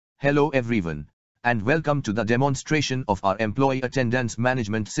Hello everyone, and welcome to the demonstration of our employee attendance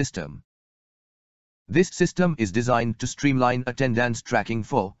management system. This system is designed to streamline attendance tracking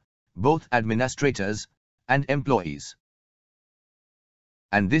for both administrators and employees.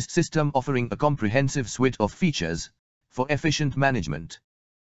 And this system offering a comprehensive suite of features for efficient management.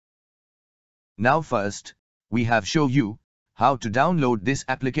 Now first, we have show you how to download this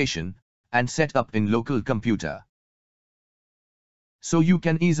application and set up in local computer. So you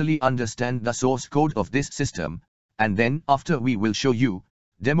can easily understand the source code of this system, and then after we will show you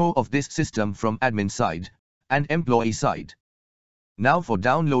demo of this system from admin side and employee side. Now for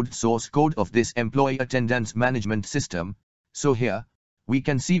download source code of this employee attendance management system, so here, we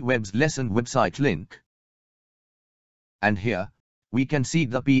can see web's lesson website link. And here, we can see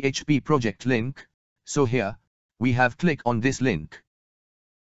the PHP project link, so here, we have click on this link.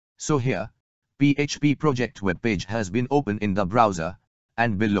 So here, PHP project web page has been opened in the browser,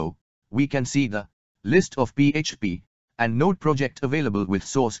 and below, we can see the list of PHP and Node project available with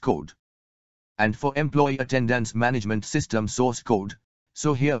source code. And for employee attendance management system source code,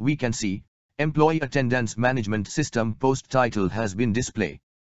 so here we can see, employee attendance management system post title has been displayed.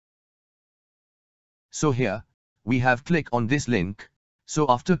 So here, we have click on this link, so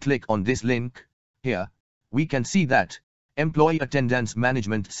after click on this link, here, we can see that, employee attendance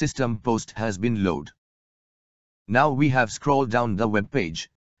management system post has been loaded. Now we have scrolled down the web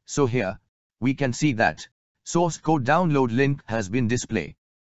page, so here, we can see that, source code download link has been displayed.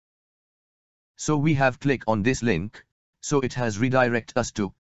 So we have click on this link, so it has redirect us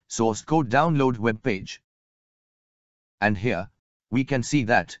to source code download web page. And here, we can see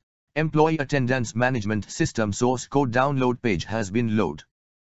that, employee attendance management system source code download page has been loaded.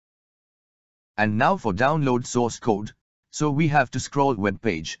 And now for download source code, so we have to scroll web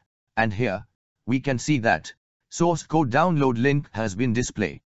page, and here, we can see that, source code download link has been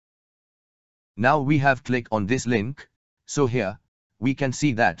displayed. Now we have click on this link, so here, we can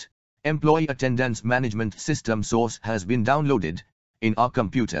see that, employee attendance management system source has been downloaded in our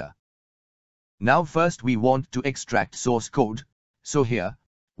computer. Now first we want to extract source code, so here,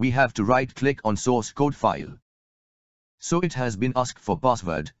 we have to right click on source code file. So it has been asked for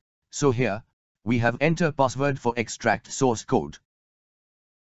password, so here, we have enter password for extract source code.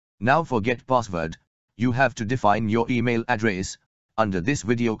 Now for get password, you have to define your email address under this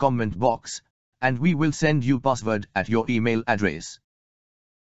video comment box, and we will send you password at your email address.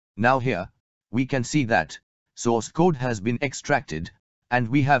 Now here, we can see that, source code has been extracted, and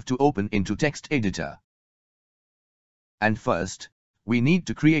we have to open into text editor. And first, we need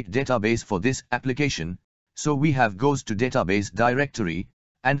to create database for this application, so we have goes to database directory,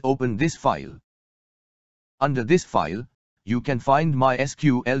 and open this file. Under this file, you can find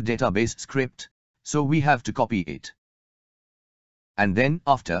MySQL database script, so we have to copy it. And then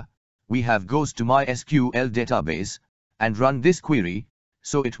after, we have goes to MySQL database, and run this query,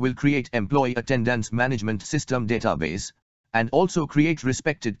 so it will create employee attendance management system database, and also create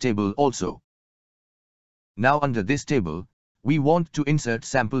respected table also. Now under this table, we want to insert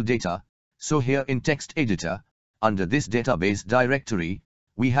sample data, so here in text editor, under this database directory,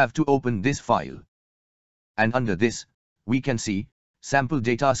 we have to open this file. And under this, we can see, sample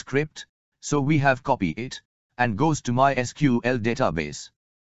data script, so we have copy it, and goes to MySQL database.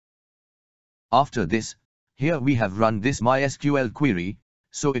 After this, here we have run this MySQL query,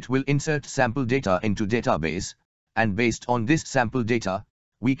 so it will insert sample data into database, and based on this sample data,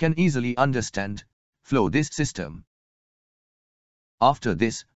 we can easily understand, flow this system. After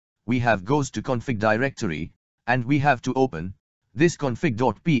this, we have goes to config directory, and we have to open, this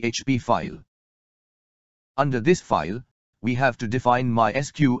config.php file. Under this file, we have to define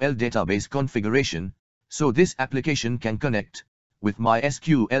MySQL database configuration, so this application can connect with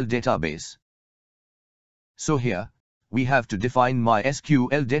MySQL database. So here, we have to define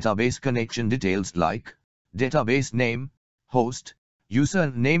MySQL database connection details like database name, host,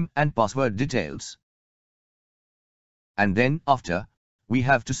 username and password details. And then after, we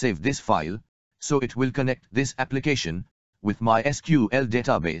have to save this file, so it will connect this application with MySQL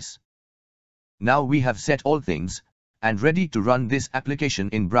database. Now we have set all things, and ready to run this application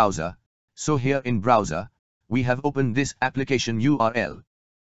in browser, so here in browser, we have opened this application URL.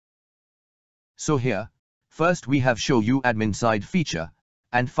 So here, first we have show you admin side feature,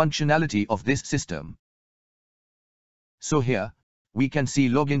 and functionality of this system. So here, we can see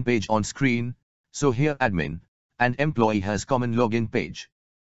login page on screen, so here admin, and employee has common login page.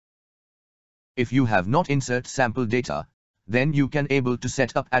 If you have not insert sample data, then you can able to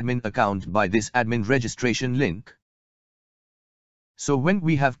set up admin account by this admin registration link. So when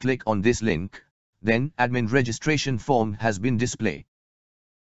we have click on this link, then admin registration form has been displayed.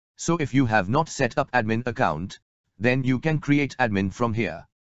 So if you have not set up admin account, then you can create admin from here.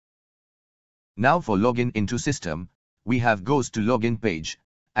 Now for login into system, we have goes to login page,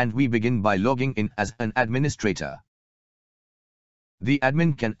 and we begin by logging in as an administrator. The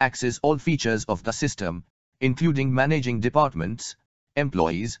admin can access all features of the system, including managing departments,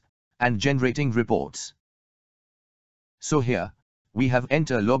 employees, and generating reports. So here, we have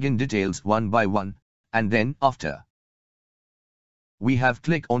enter login details one by one, and then after, we have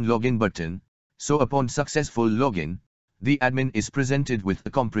click on login button. So upon successful login, the admin is presented with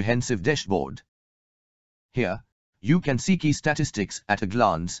a comprehensive dashboard. Here, you can see key statistics at a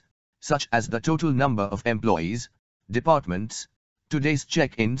glance, such as the total number of employees, departments, today's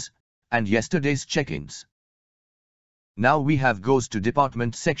check-ins, and yesterday's check-ins. Now we have goes to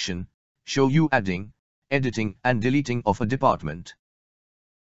department section, show you adding, editing and deleting of a department.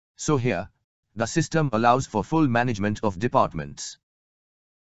 So here, the system allows for full management of departments.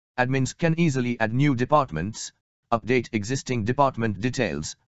 Admins can easily add new departments, update existing department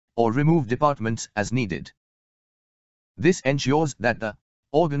details, or remove departments as needed. This ensures that the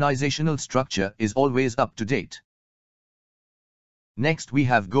organizational structure is always up to date. Next we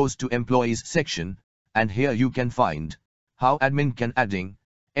have goes to employees section, and here you can find how admin can adding,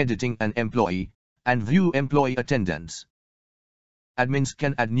 editing an employee, and view employee attendance. Admins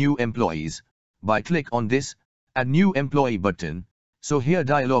can add new employees by click on this Add New Employee button. So here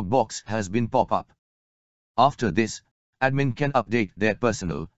dialog box has been pop up. After this, admin can update their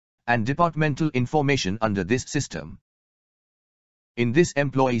personal and departmental information under this system. In this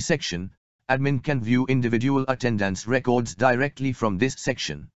employee section, admin can view individual attendance records directly from this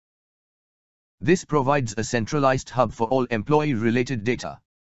section. This provides a centralized hub for all employee-related data.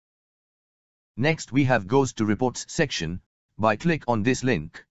 Next we have goes to reports section, by click on this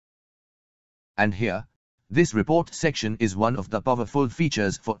link. And here, this report section is one of the powerful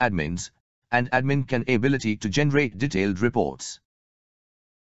features for admins, and admin can ability to generate detailed reports.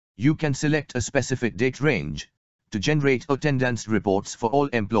 You can select a specific date range to generate attendance reports for all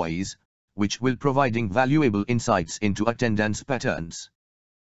employees, which will providing valuable insights into attendance patterns.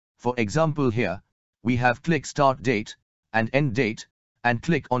 For example here, we have click start date and end date, and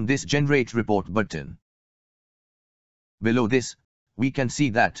click on this generate report button. Below this, we can see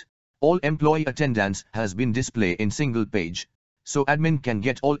that all employee attendance has been displayed in single page, so admin can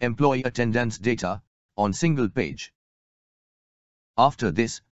get all employee attendance data on single page. After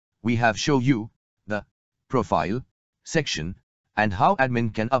this, we have show you the profile section and how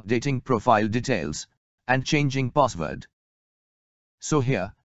admin can updating profile details and changing password. So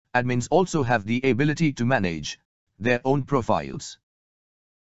here, admins also have the ability to manage their own profiles.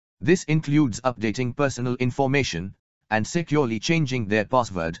 This includes updating personal information and securely changing their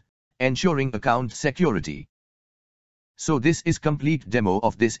password, ensuring account security. So this is complete demo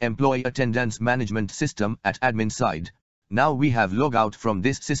of this employee attendance management system at admin side. Now we have log out from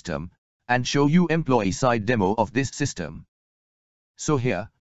this system and show you employee side demo of this system. So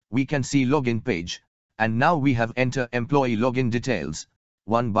here, we can see login page, and now we have enter employee login details,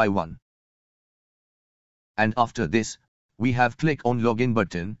 one by one. And after this, we have click on login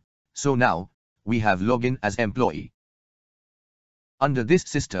button, so now, we have login as employee. Under this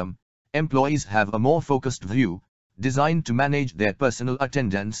system, employees have a more focused view, designed to manage their personal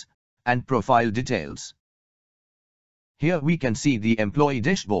attendance and profile details. Here we can see the employee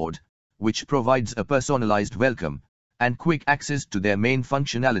dashboard, which provides a personalized welcome and quick access to their main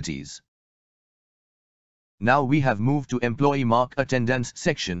functionalities. Now we have moved to employee mark attendance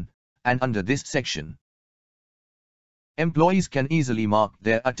section, and under this section, employees can easily mark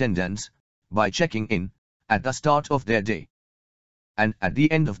their attendance by checking in at the start of their day and at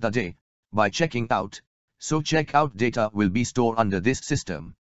the end of the day by checking out, so checkout data will be stored under this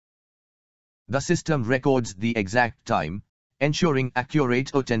system. The system records the exact time, ensuring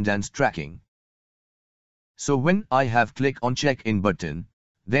accurate attendance tracking. So when I have click on check-in button,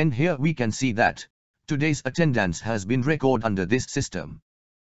 then here we can see that today's attendance has been recorded under this system.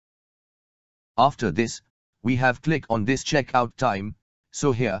 After this, we have click on this checkout time,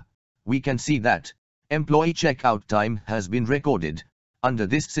 so here, we can see that employee checkout time has been recorded under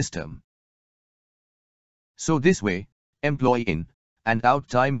this system. So this way, employee in and out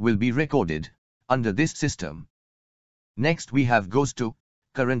time will be recorded under this system. Next we have goes to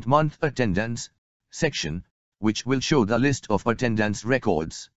current month attendance section, which will show the list of attendance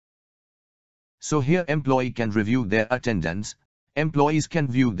records. So here employee can review their attendance, employees can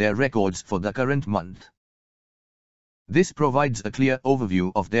view their records for the current month. This provides a clear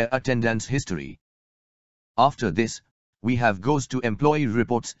overview of their attendance history. After this, we have goes to employee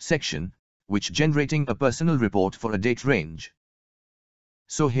reports section, which generating a personal report for a date range.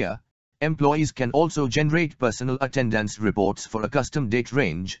 So here, employees can also generate personal attendance reports for a custom date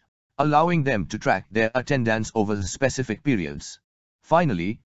range, allowing them to track their attendance over specific periods.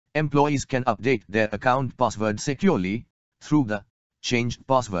 Finally, employees can update their account password securely through the Changed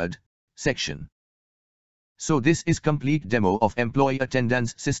Password section. So this is complete demo of employee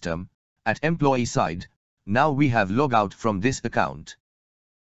attendance system. At employee side, now we have log out from this account.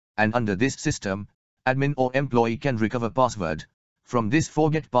 And under this system, admin or employee can recover password from this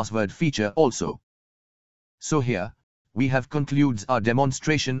forget password feature also. So here, we have concludes our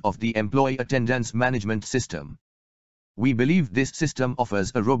demonstration of the employee attendance management system. We believe this system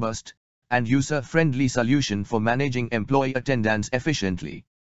offers a robust and user-friendly solution for managing employee attendance efficiently.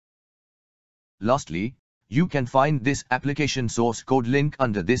 Lastly, you can find this application source code link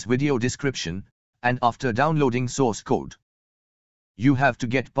under this video description, and after downloading source code, you have to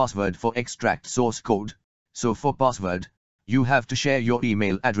get password for extract source code. So for password, you have to share your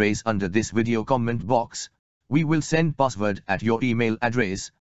email address under this video comment box. We will send password at your email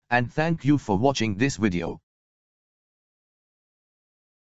address, and thank you for watching this video.